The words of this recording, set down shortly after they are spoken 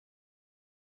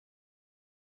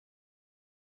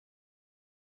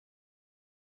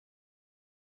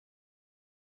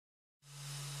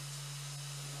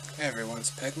Hey everyone, it's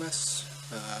Pegmis,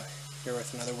 here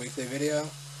with another weekly video.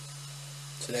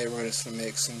 Today we're just going to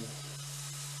make some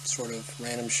sort of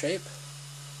random shape.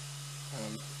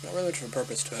 Not really much of a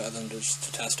purpose to it other than just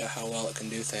to test out how well it can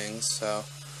do things, so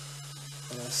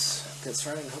let's get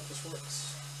started and hope this works.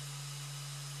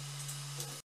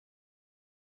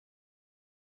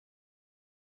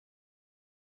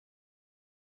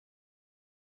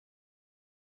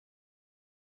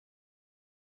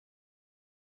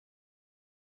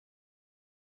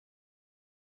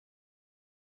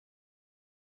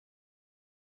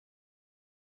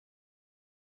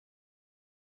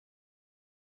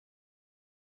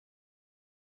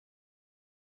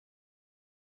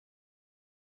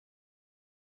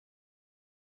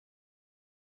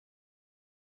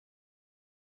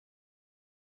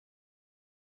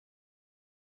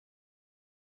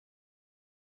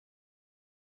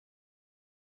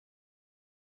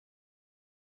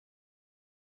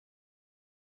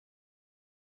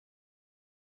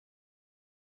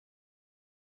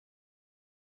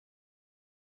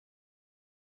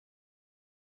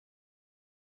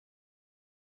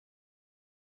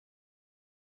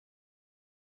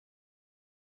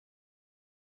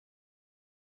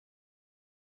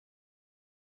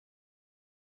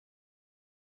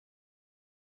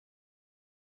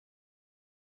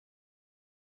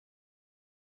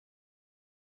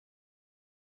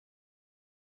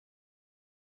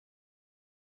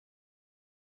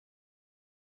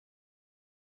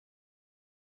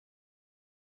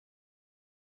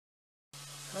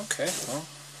 Okay, well,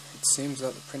 it seems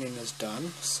that the printing is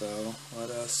done, so let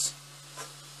us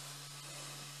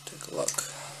take a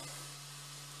look.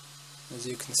 As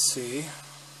you can see,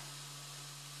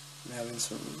 I'm having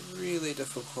some really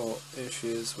difficult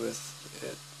issues with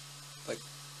it, like,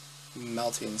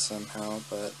 melting somehow,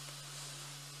 but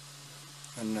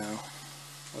I don't know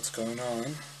what's going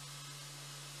on.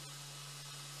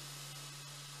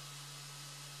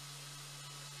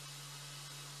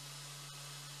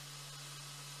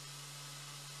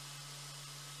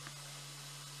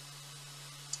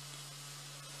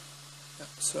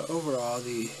 So overall,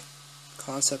 the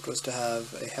concept was to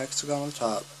have a hexagon on the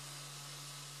top,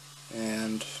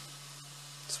 and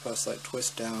it's supposed to like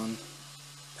twist down,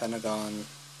 pentagon,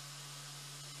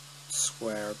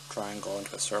 square, triangle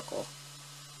into a circle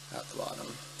at the bottom.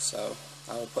 So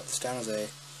I will put this down as a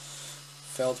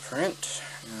failed print,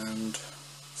 and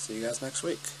see you guys next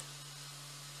week.